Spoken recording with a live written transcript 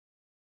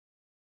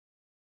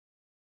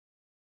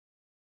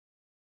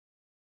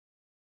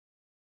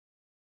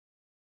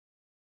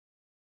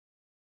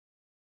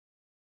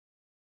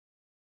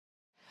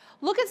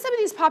look at some of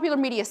these popular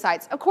media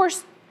sites. Of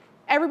course,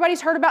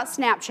 everybody's heard about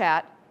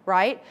Snapchat,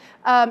 right?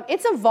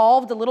 It's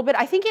evolved a little bit.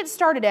 I think it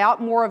started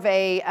out more of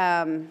a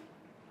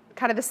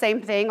kind of the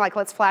same thing, like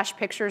let's flash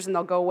pictures and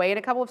they'll go away in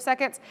a couple of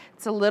seconds.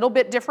 It's a little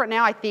bit different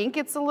now. I think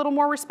it's a little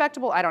more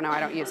respectable. I don't know. I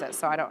don't use it,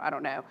 so I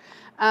don't know.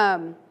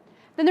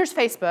 Then there's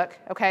Facebook,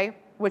 okay,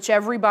 which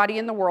everybody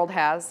in the world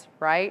has,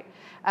 right?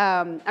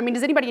 I mean,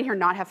 does anybody in here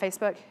not have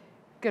Facebook?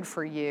 Good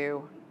for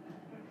you.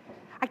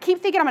 I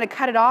keep thinking I'm going to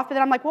cut it off, but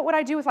then I'm like, what would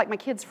I do with like my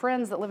kids'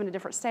 friends that live in a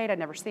different state? I'd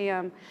never see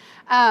them.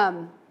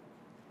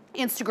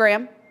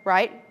 Instagram,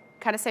 right?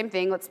 Kind of same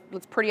thing. Let's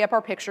pretty up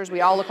our pictures.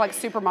 We all look like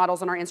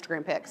supermodels in our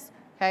Instagram pics.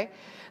 Okay.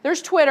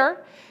 There's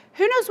Twitter.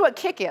 Who knows what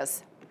Kik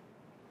is?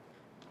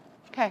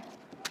 Okay.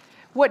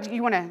 What do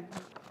you want to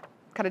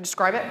kind of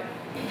describe it?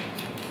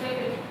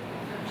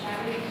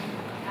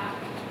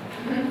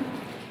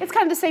 It's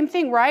kind of the same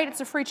thing, right? It's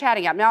a free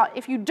chatting app. Now,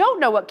 if you don't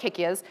know what Kik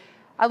is,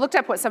 I looked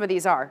up what some of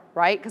these are,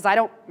 right? Because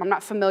I'm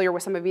not familiar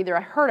with some of either. I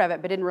heard of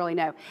it, but didn't really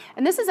know.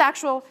 And this is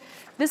off the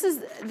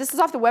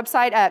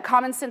website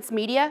Common Sense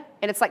Media,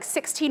 and it's like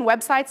 16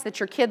 websites that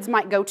your kids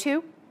might go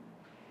to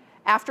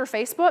after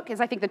Facebook, is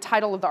I think the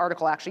title of the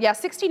article actually. Yeah,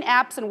 16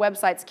 apps and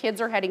websites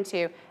kids are heading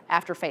to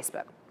after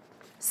Facebook.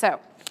 So,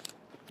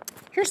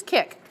 here's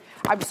Kik.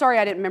 I'm sorry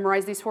I didn't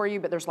memorize these for you,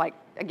 but there's like,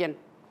 again,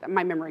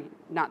 my memory,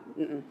 not,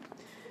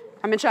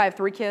 I mentioned I have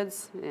 3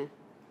 kids.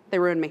 They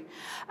ruined me.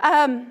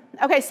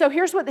 Okay, so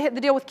here's what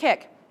the deal with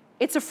Kik.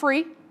 It's a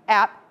free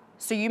app,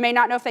 so you may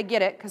not know if they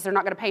get it because they're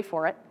not going to pay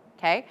for it,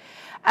 okay?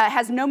 It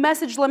has no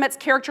message limits,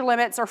 character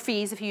limits, or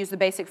fees if you use the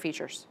basic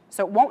features.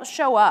 So it won't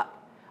show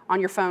up on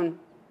your phone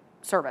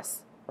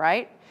service,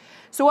 right?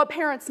 So what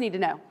parents need to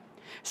know.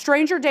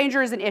 Stranger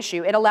danger is an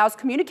issue. It allows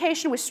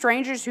communication with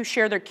strangers who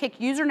share their Kik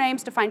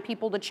usernames to find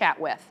people to chat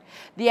with.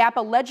 The app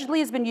allegedly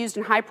has been used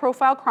in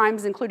high-profile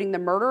crimes, including the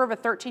murder of a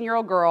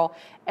 13-year-old girl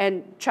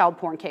and child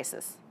porn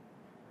cases.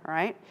 All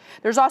right?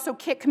 There's also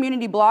Kik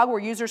community blog where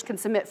users can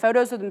submit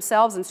photos of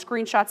themselves and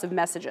screenshots of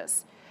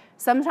messages.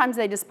 Sometimes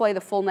they display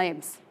the full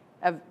names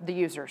of the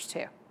users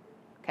too,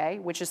 okay?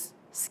 Which is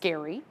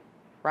scary,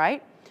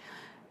 right?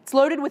 It's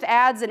loaded with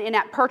ads and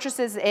in-app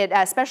purchases. It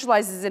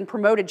specializes in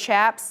promoted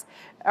chats,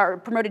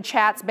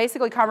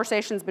 basically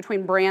conversations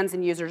between brands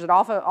and users. It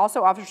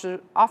also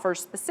offers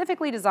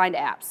specifically designed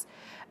apps.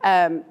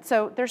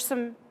 So there's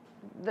some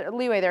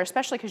leeway there,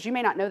 especially because you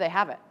may not know they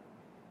have it.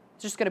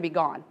 It's just going to be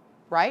gone,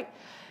 right?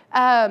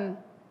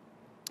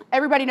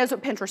 Everybody knows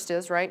what Pinterest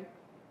is, right?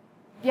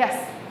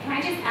 Yes? Can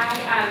I just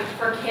add,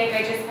 for Kik,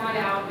 I just found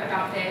out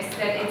about this,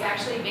 that it's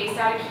actually based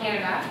out of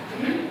Canada,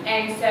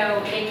 and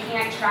so it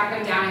can't track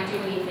them down and do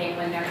anything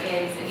when there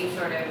is any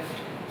sort of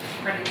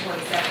predatory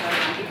stuff going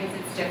on because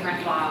it's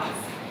different laws.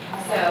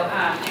 So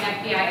an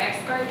FBI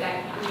expert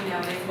that we know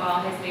as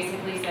well has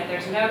basically said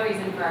there's no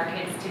reason for our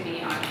kids to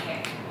be on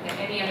Kik, that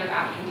any other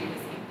app can do the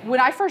same thing. When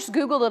I first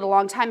Googled it a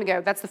long time ago,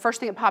 that's the first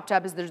thing that popped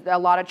up is there's a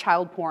lot of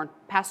child porn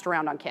passed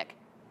around on Kik.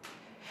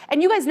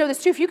 And you guys know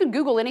this too, if you can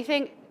Google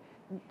anything,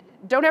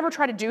 don't ever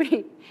try to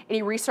do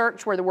any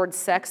research where the word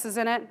sex is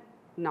in it.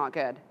 Not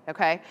good,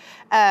 okay?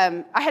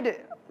 I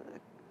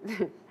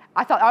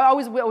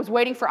was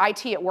waiting for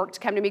IT at work to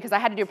come to me because I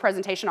had to do a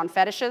presentation on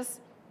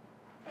fetishes.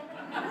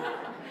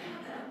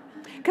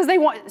 Because they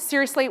want,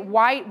 seriously,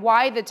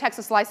 why the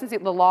Texas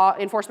licensing, the law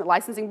enforcement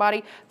licensing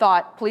body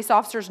thought police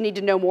officers need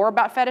to know more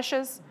about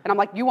fetishes. And I'm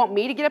like, you want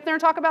me to get up there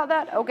and talk about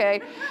that?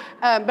 Okay.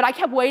 But I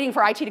kept waiting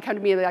for IT to come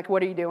to me and be like,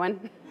 what are you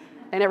doing?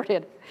 They never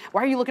did.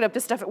 Why are you looking up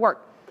this stuff at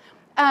work?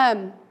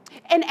 And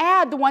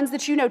add the ones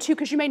that you know too,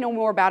 because you may know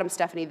more about them,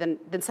 Stephanie,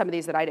 than some of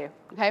these that I do,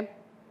 okay?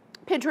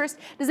 Pinterest.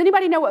 Does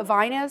anybody know what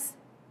Vine is?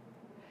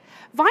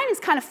 Vine is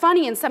kind of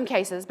funny in some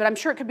cases, but I'm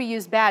sure it could be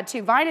used bad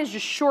too. Vine is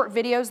just short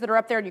videos that are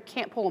up there and you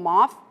can't pull them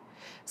off.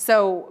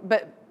 So,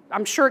 but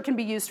I'm sure it can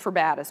be used for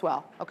bad as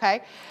well,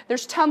 okay?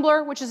 There's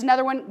Tumblr, which is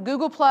another one.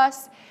 Google+.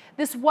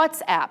 This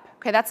WhatsApp,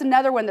 okay, that's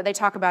another one that they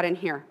talk about in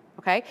here.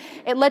 Okay?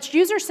 It lets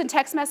users send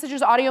text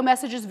messages, audio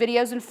messages,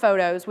 videos, and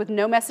photos with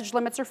no message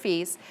limits or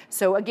fees.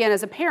 So again,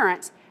 as a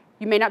parent,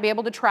 you may not be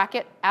able to track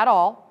it at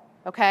all.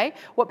 Okay?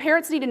 What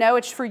parents need to know,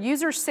 it's for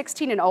users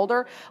 16 and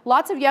older.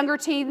 Lots of younger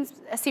teens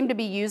seem to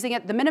be using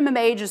it. The minimum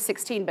age is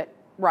 16, but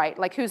right,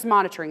 like who's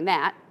monitoring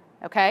that?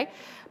 Okay?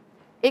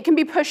 It can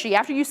be pushy.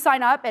 After you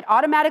sign up, it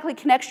automatically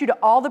connects you to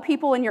all the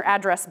people in your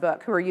address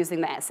book who are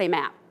using the same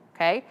app.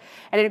 Okay?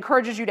 And it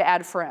encourages you to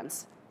add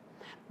friends.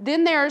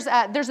 Then there's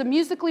a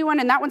Musical.ly one,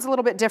 and that one's a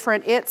little bit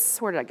different.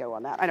 It's, where did I go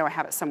on that? I know I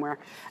have it somewhere.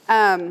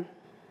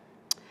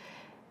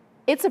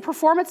 It's a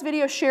performance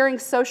video sharing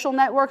social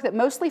network that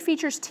mostly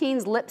features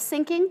teens lip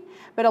syncing,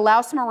 but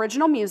allows some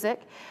original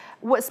music.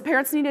 What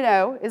parents need to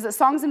know is that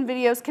songs and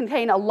videos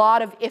contain a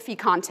lot of iffy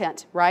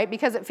content, right?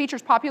 Because it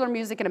features popular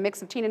music and a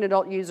mix of teen and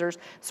adult users.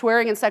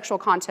 Swearing and sexual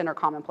content are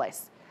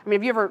commonplace. I mean,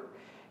 have you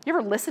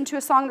ever listened to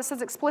a song that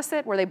says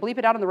explicit, where they bleep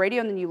it out on the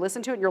radio and then you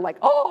listen to it and you're like,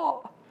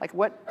 oh, like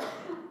what?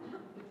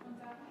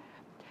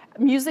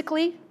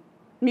 Musical.ly.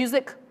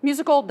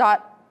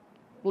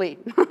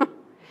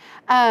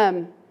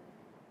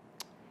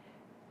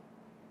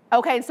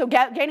 Okay, and so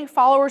gaining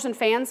followers and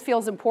fans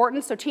feels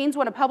important. So teens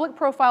want a public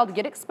profile to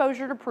get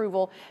exposure and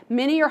approval.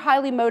 Many are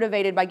highly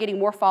motivated by getting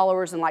more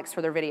followers and likes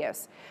for their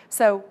videos.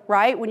 So,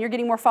 right, when you're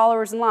getting more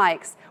followers and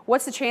likes,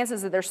 what's the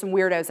chances that there's some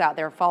weirdos out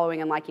there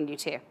following and liking you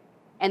too?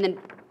 And then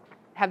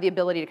have the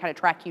ability to kind of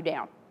track you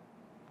down,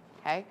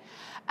 okay?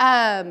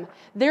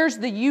 There's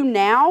the You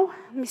Now.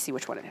 Let me see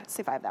which one it is,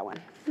 see if I have that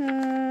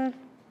one.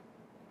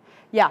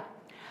 Yeah.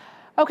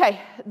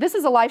 Okay, this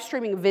is a live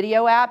streaming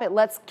video app. It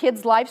lets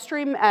kids live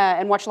stream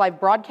and watch live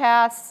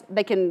broadcasts.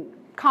 They can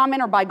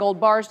comment or buy gold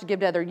bars to give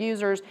to other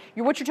users.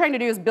 What you're trying to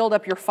do is build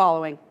up your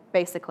following,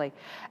 basically.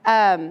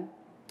 Know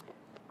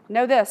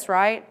this,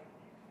 right?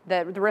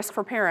 The risk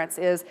for parents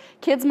is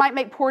kids might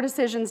make poor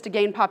decisions to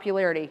gain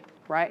popularity,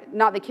 right?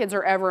 Not that kids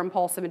are ever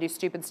impulsive and do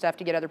stupid stuff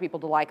to get other people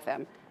to like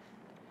them,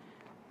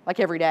 like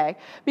every day.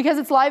 Because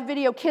it's live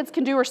video, kids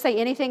can do or say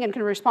anything and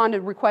can respond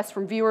to requests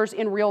from viewers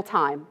in real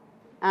time.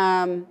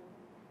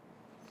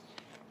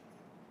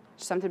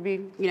 Something to be,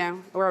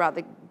 aware about.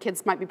 The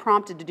kids might be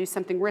prompted to do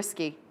something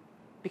risky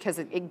because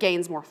it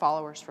gains more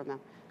followers from them,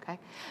 okay?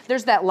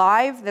 There's that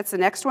live, that's the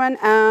next one.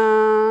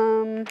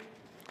 Let's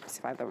see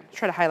if I have the one.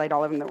 Try to highlight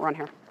all of them that were on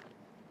here.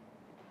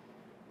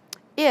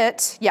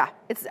 It's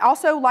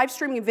also live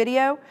streaming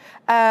video.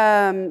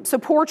 So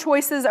poor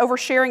choices,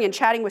 oversharing, and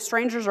chatting with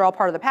strangers are all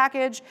part of the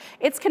package.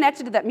 It's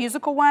connected to that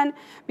musical one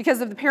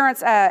because of the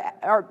parent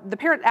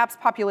app's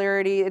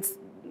popularity.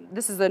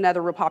 This is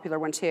another real popular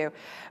one too.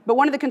 But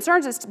one of the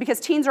concerns is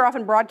because teens are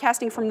often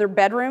broadcasting from their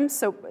bedrooms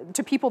so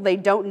to people they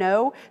don't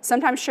know,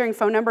 sometimes sharing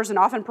phone numbers and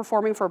often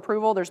performing for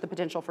approval, there's the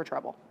potential for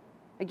trouble.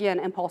 Again,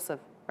 impulsive,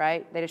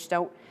 right? They just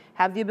don't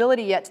have the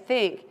ability yet to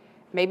think,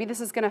 maybe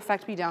this is going to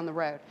affect me down the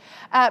road.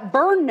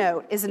 Burn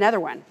Note is another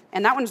one.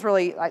 And that one's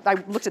really, I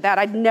looked at that.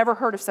 I'd never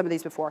heard of some of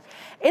these before.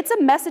 It's a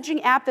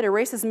messaging app that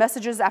erases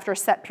messages after a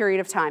set period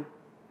of time.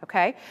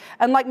 Okay?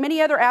 Unlike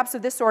many other apps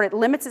of this sort, it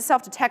limits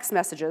itself to text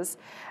messages.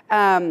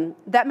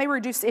 That may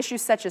reduce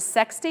issues such as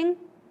sexting,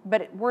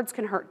 but words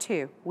can hurt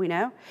too, we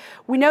know.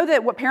 We know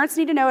that what parents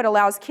need to know, it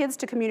allows kids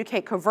to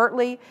communicate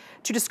covertly,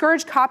 to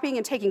discourage copying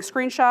and taking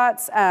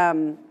screenshots.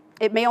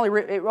 It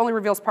only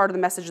reveals part of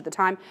the message at the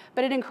time,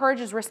 but it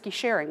encourages risky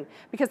sharing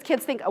because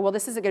kids think, oh, well,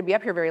 this isn't going to be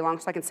up here very long,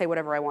 so I can say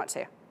whatever I want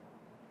to.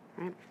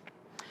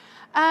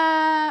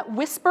 Right?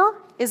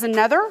 Whisper is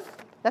another.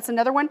 That's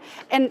another one.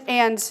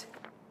 And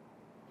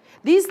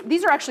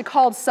these are actually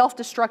called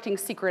self-destructing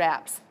secret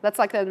apps. That's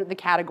like the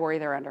category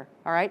they're under,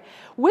 all right?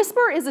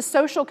 Whisper is a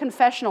social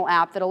confessional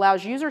app that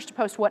allows users to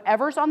post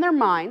whatever's on their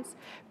minds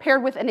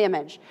paired with an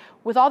image.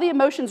 With all the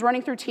emotions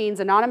running through teens,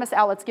 anonymous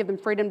outlets give them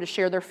freedom to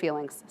share their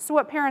feelings. So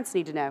what parents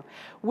need to know.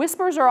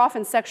 Whispers are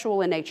often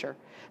sexual in nature.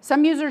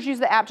 Some users use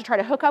the app to try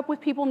to hook up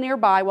with people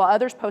nearby while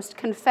others post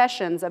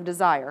confessions of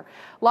desire.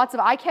 Lots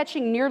of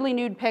eye-catching, nearly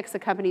nude pics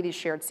accompany these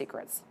shared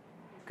secrets.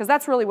 Because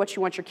that's really what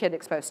you want your kid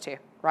exposed to,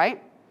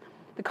 right?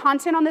 The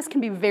content on this can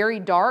be very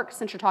dark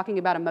since you're talking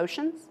about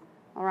emotions,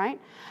 all right?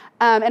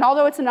 And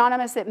although it's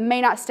anonymous, it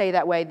may not stay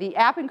that way. The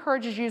app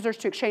encourages users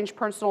to exchange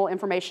personal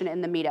information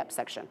in the meetup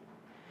section.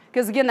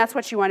 Because again, that's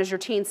what you want is your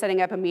teen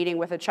setting up a meeting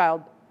with a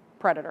child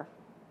predator,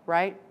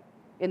 right?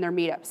 In their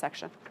meetup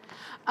section.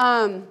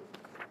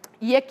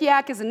 Yik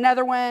Yak is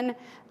another one.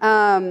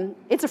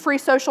 It's a free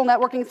social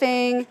networking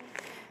thing.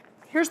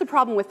 Here's the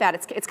problem with that.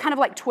 It's kind of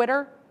like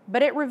Twitter,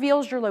 but it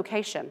reveals your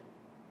location.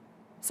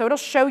 So it'll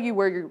show you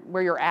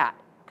where you're at,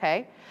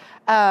 okay?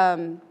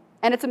 And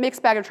it's a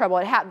mixed bag of trouble.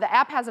 The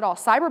app has it all.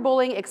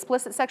 Cyberbullying,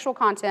 explicit sexual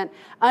content,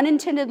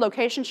 unintended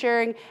location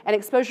sharing, and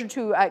exposure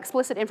to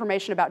explicit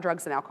information about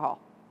drugs and alcohol.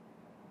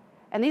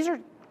 And these are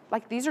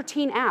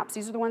teen apps.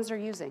 These are the ones they're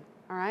using,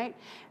 all right?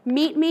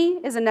 Meet Me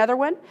is another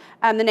one.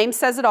 The name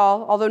says it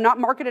all. Although not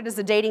marketed as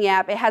a dating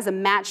app, it has a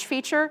match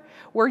feature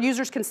where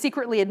users can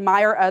secretly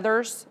admire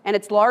others, and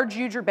its large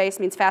user base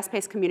means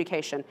fast-paced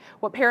communication.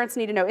 What parents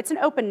need to know, it's an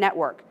open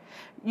network.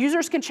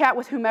 Users can chat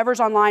with whomever's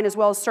online as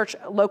well as search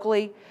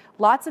locally.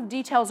 Lots of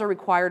details are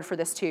required for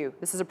this too.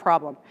 This is a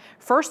problem.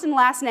 First and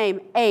last name,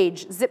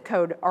 age, zip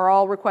code are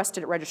all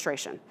requested at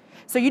registration.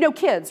 So you know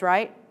kids,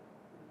 right?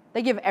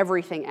 They give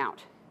everything out.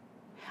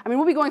 I mean,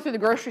 we'll be going through the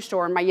grocery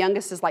store and my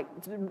youngest is like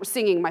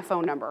singing my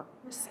phone number.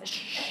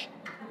 Shh,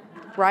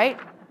 right?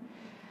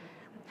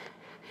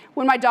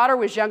 When my daughter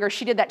was younger,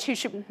 she did that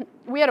too.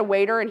 We had a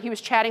waiter and he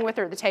was chatting with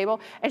her at the table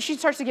and she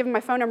starts to give him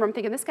my phone number. I'm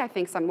thinking, this guy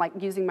thinks I'm like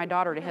using my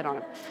daughter to hit on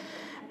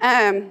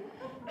him.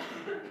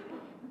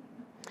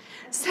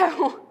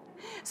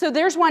 So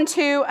there's one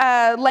too.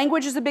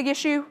 Language is a big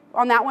issue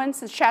on that one.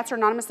 Since chats are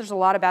anonymous, there's a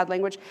lot of bad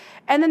language.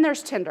 And then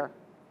there's Tinder,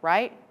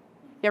 right?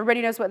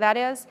 Everybody knows what that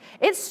is?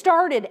 It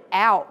started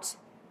out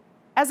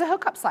as a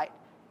hookup site,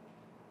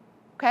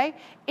 okay?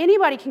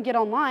 Anybody can get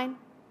online.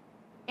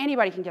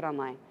 Anybody can get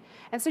online.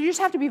 And so you just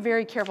have to be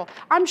very careful.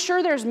 I'm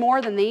sure there's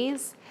more than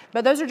these,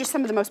 but those are just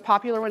some of the most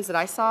popular ones that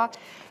I saw.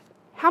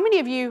 How many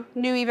of you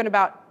knew even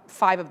about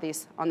 5 of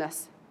these on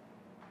this?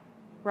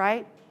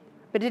 Right?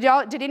 But did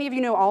any of you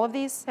know all of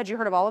these? Had you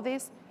heard of all of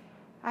these?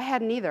 I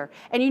hadn't either.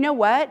 And you know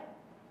what?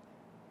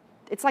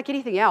 It's like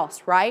anything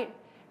else, right?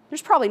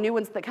 There's probably new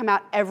ones that come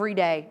out every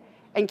day.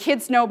 And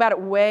kids know about it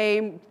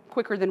way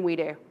quicker than we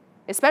do,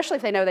 especially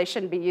if they know they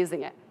shouldn't be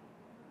using it,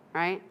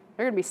 right?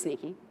 They're going to be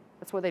sneaky.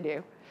 That's what they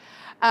do.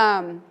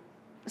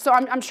 So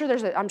I'm sure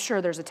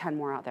there's a ton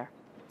more out there.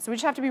 So we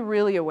just have to be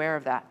really aware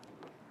of that,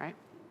 right?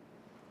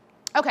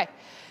 Okay,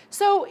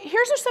 so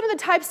here's some of the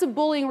types of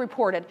bullying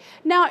reported.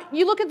 Now,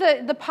 you look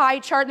at the pie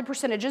chart, the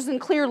percentages, and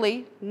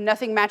clearly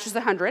nothing matches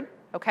 100,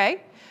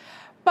 okay?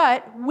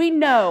 But we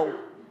know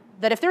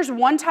that if there's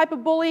one type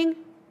of bullying,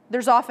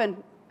 there's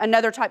often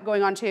another type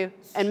going on too,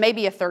 and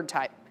maybe a third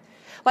type.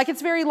 Like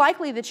it's very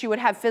likely that you would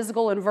have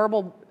physical and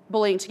verbal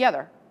bullying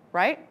together,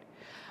 right?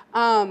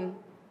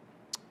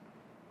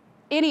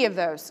 Any of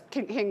those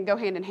can go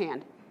hand in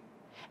hand.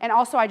 And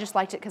also, I just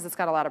liked it because it's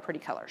got a lot of pretty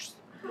colors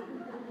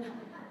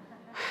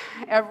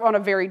on a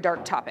very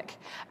dark topic.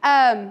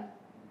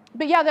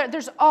 But yeah,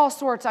 there's all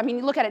sorts. I mean,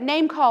 you look at it,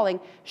 name calling,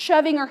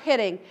 shoving or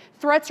hitting,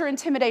 threats or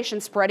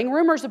intimidation, spreading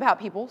rumors about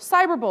people,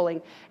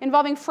 cyberbullying,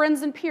 involving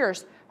friends and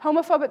peers,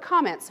 homophobic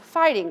comments,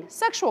 fighting,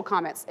 sexual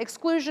comments,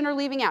 exclusion or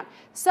leaving out,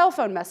 cell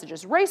phone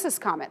messages, racist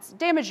comments,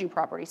 damaging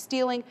property,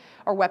 stealing,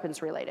 or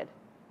weapons related.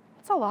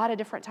 It's a lot of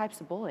different types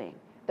of bullying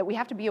that we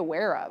have to be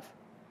aware of,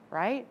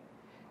 right?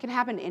 It can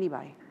happen to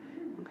anybody.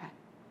 Okay.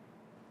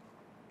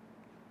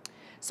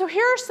 So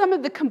here are some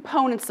of the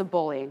components of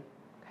bullying,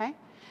 okay?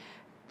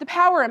 The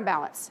power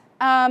imbalance.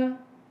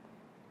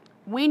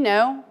 We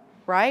know,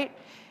 right?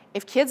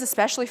 If kids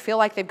especially feel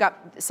like they've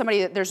got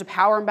somebody that there's a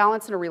power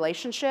imbalance in a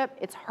relationship,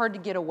 it's hard to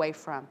get away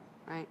from,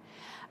 right?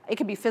 It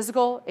could be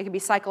physical, it could be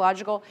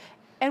psychological.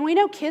 And we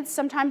know kids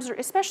sometimes,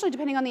 especially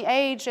depending on the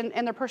age and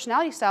their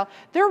personality style,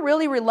 they're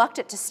really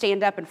reluctant to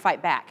stand up and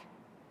fight back,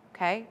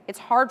 okay? It's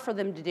hard for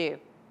them to do.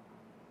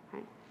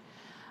 Right?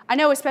 I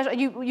know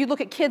especially, you look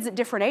at kids at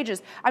different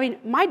ages. I mean,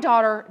 my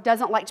daughter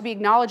doesn't like to be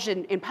acknowledged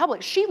in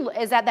public. She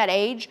is at that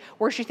age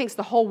where she thinks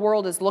the whole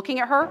world is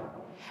looking at her,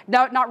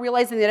 not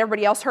realizing that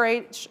everybody else her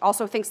age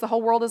also thinks the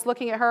whole world is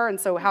looking at her, and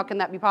so how can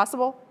that be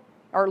possible?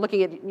 Or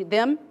looking at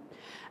them.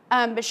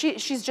 But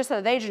she's just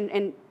at that age,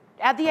 and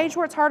at the age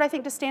where it's hard, I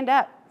think, to stand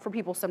up for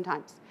people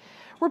sometimes.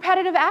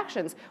 Repetitive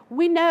actions.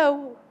 We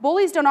know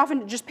bullies don't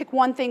often just pick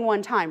one thing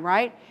one time,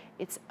 right?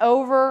 It's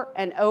over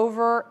and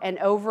over and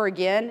over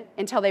again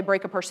until they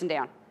break a person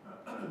down.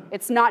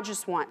 It's not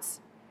just once.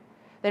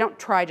 They don't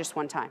try just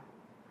one time,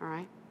 all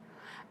right?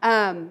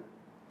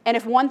 And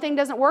if one thing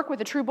doesn't work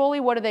with a true bully,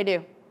 what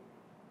do?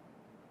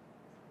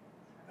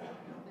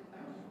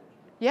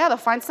 Yeah, they'll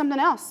find something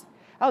else.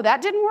 Oh,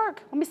 that didn't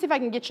work. Let me see if I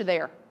can get you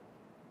there,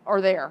 or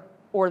there,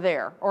 or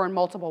there, or in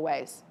multiple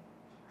ways,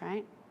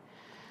 right?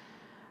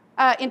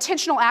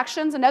 Intentional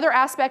actions, another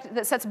aspect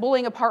that sets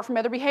bullying apart from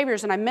other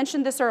behaviors, and I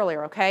mentioned this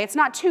earlier, okay? It's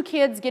not two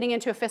kids getting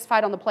into a fist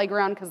fight on the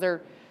playground because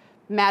they're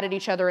mad at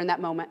each other in that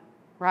moment,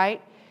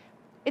 right?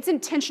 It's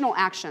intentional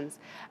actions.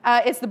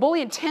 It's the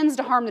bully intends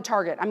to harm the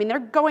target. I mean, they're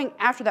going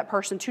after that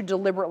person to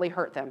deliberately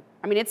hurt them.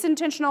 I mean, it's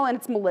intentional and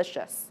it's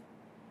malicious,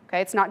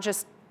 okay? It's not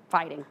just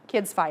fighting,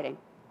 kids fighting,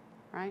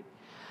 right?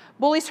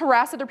 Bullies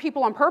harass other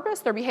people on purpose.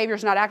 Their behavior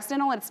is not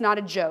accidental and it's not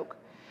a joke.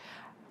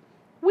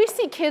 We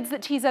see kids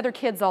that tease other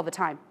kids all the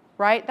time,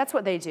 right? That's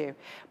what they do.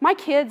 My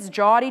kids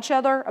jaw at each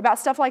other about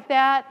stuff like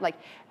that, like,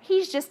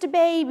 he's just a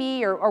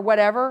baby or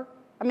whatever.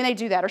 I mean, they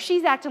do that. Or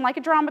she's acting like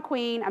a drama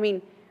queen. I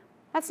mean,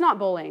 that's not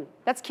bullying.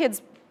 That's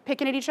kids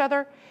picking at each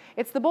other.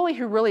 It's the bully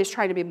who really is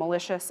trying to be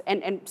malicious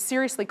and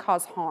seriously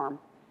cause harm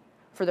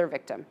for their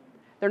victim.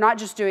 They're not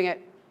just doing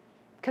it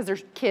because they're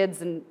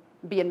kids and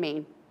being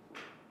mean,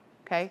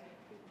 okay?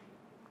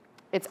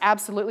 It's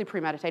absolutely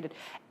premeditated.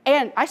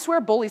 And I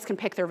swear bullies can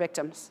pick their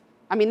victims.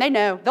 I mean, they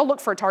know. They'll look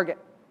for a target.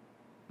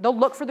 They'll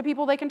look for the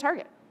people they can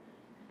target,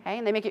 okay?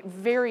 And they make it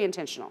very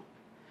intentional.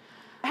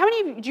 How many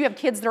of you do you have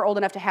kids that are old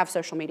enough to have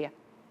social media?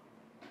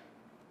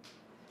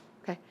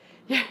 Okay,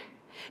 yeah.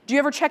 Do you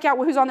ever check out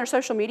who's on their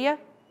social media?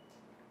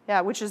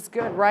 Yeah, which is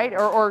good, right?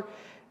 Or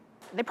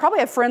they probably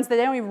have friends that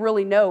they don't even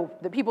really know,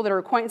 the people that are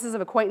acquaintances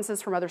of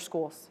acquaintances from other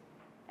schools.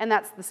 And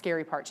that's the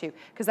scary part too,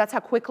 because that's how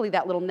quickly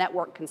that little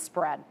network can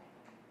spread.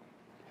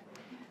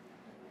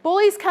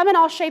 Bullies come in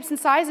all shapes and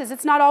sizes.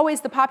 It's not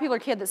always the popular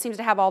kid that seems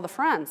to have all the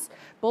friends.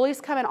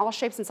 Bullies come in all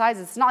shapes and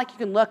sizes. It's not like you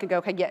can look and go,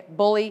 okay, yeah,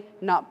 bully,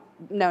 no,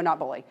 not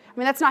bully. I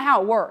mean, that's not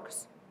how it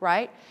works,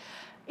 right?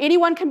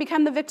 Anyone can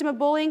become the victim of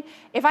bullying.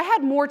 If I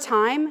had more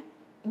time,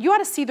 you ought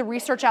to see the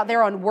research out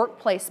there on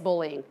workplace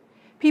bullying.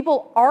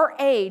 People our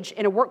age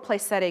in a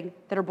workplace setting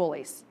that are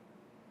bullies.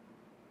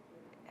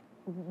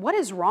 What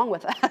is wrong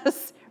with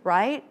us,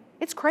 right?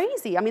 It's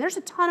crazy. I mean, there's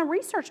a ton of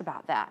research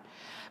about that.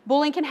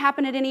 Bullying can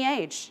happen at any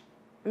age.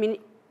 I mean,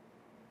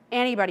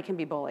 anybody can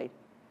be bullied.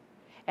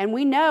 And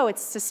we know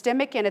it's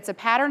systemic and it's a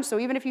pattern, so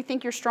even if you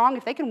think you're strong,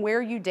 if they can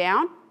wear you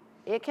down,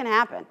 it can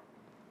happen,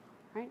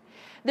 right?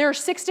 There are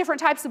 6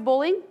 different types of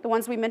bullying, the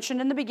ones we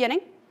mentioned in the beginning.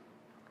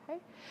 Okay?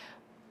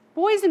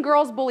 Boys and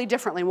girls bully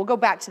differently, and we'll go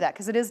back to that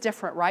because it is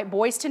different, right?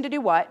 Boys tend to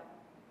do what?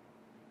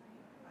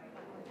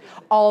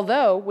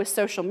 Although with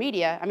social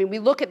media, I mean, we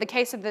look at the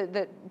case of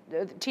the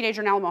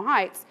teenager in Alamo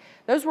Heights,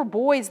 those were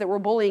boys that were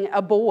bullying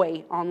a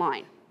boy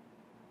online.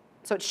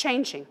 So it's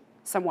changing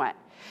somewhat.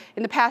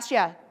 In the past,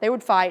 yeah, they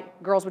would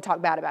fight. Girls would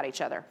talk bad about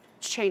each other.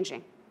 It's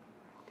changing.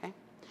 Okay?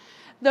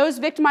 Those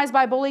victimized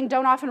by bullying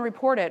don't often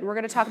report it, and we're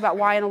going to talk about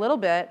why in a little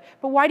bit.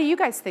 But why do you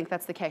guys think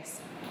that's the case?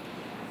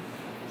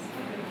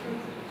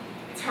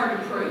 It's hard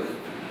to prove.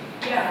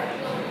 Yeah,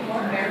 it's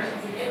more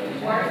embarrassing. It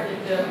was worse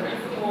if the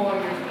principal or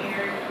your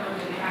parent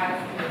comes and has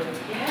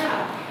to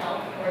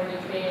help or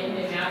defend,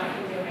 and now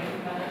you're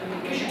making fun of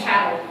them. Because you're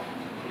tattled,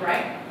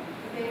 right?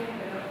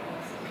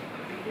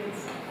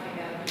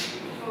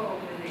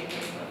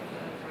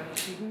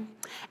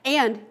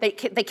 And they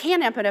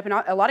can amp it up in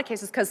a lot of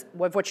cases because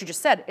of what you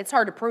just said. It's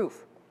hard to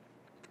prove,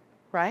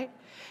 right?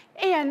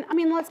 And, I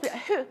mean,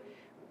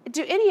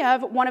 do any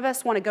of one of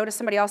us want to go to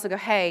somebody else and go,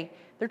 hey,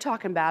 they're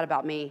talking bad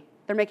about me.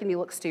 They're making me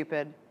look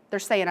stupid. They're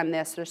saying I'm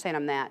this, they're saying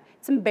I'm that.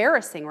 It's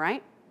embarrassing,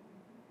 right?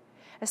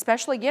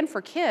 Especially, again,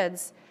 for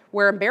kids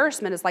where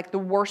embarrassment is like the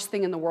worst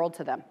thing in the world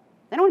to them.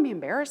 They don't want to be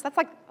embarrassed.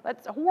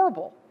 That's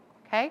horrible,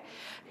 okay?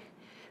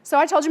 So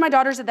I told you my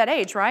daughter's at that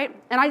age, right?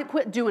 And I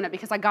quit doing it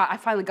because I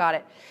finally got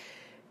it.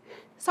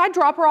 So I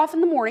drop her off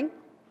in the morning,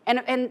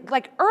 and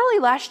like early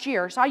last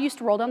year, so I used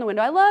to roll down the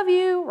window, I love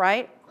you,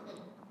 right?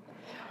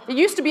 It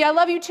used to be, I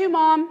love you too,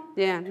 Mom.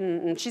 Yeah,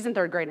 she's in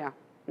 3rd grade now.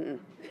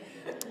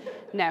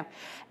 No.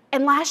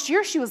 And last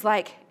year she was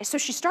like, so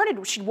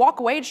she'd walk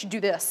away and she'd do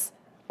this,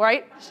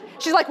 right?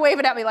 She's like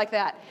waving at me like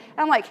that. And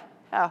I'm like,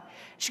 oh.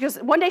 She goes,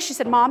 one day she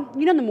said, Mom,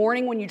 you know in the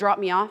morning when you drop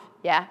me off?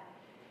 Yeah.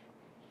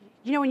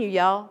 You know when you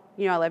yell,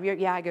 you know I love you?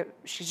 Yeah, I go,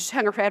 she just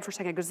hung her head for a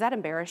second. I go, does that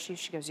embarrass you?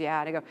 She goes, yeah.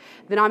 And I go,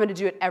 then I'm gonna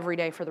do it every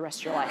day for the rest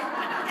of your life.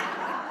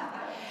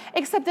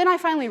 Except then I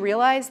finally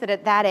realized that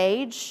at that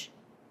age,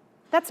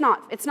 it's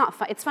not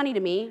fun. It's funny to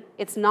me.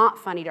 It's not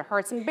funny to her.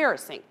 It's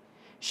embarrassing.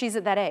 She's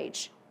at that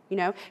age, you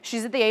know?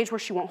 She's at the age where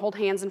she won't hold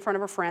hands in front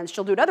of her friends.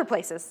 She'll do it other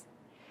places,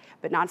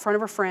 but not in front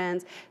of her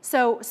friends.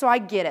 So I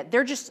get it.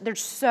 They're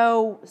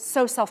so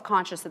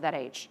self-conscious at that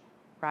age,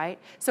 right?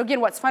 So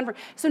again, what's fun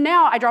so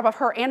now I drop off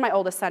her and my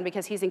oldest son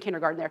because he's in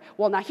kindergarten there.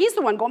 Well, now he's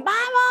the one going, bye,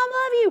 Mom,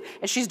 love you.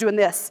 And she's doing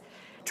this,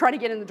 trying to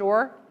get in the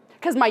door.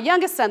 Because my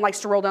youngest son likes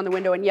to roll down the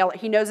window and yell.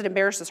 He knows it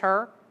embarrasses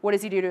her. What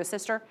does he do to his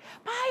sister?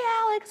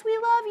 Bye, Alex, we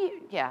love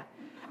you. Yeah.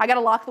 I got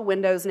to lock the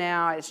windows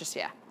now. It's just,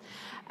 yeah.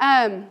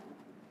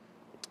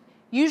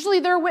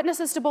 Usually there are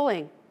witnesses to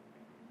bullying.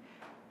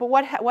 But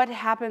what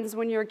happens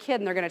when you're a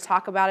kid? And they're going to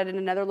talk about it in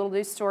another little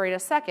news story in a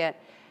second.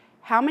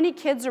 How many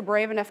kids are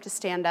brave enough to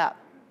stand up?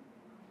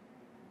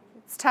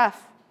 It's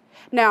tough.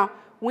 Now,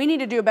 we need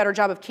to do a better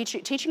job of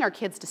teaching our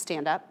kids to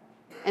stand up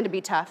and to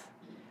be tough.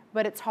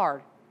 But it's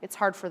hard. It's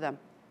hard for them,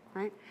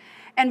 right?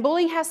 And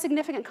bullying has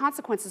significant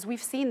consequences.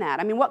 We've seen that.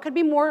 I mean, what could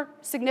be more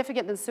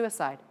significant than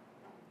suicide?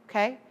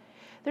 Okay?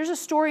 There's a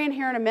story in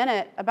here in a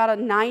minute about a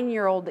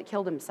 9-year-old that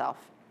killed himself.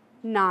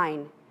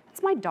 9.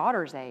 That's my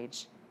daughter's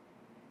age.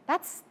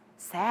 That's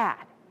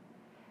sad.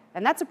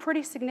 And that's a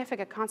pretty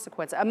significant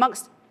consequence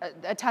amongst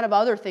a ton of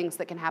other things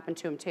that can happen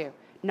to him too,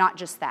 not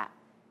just that.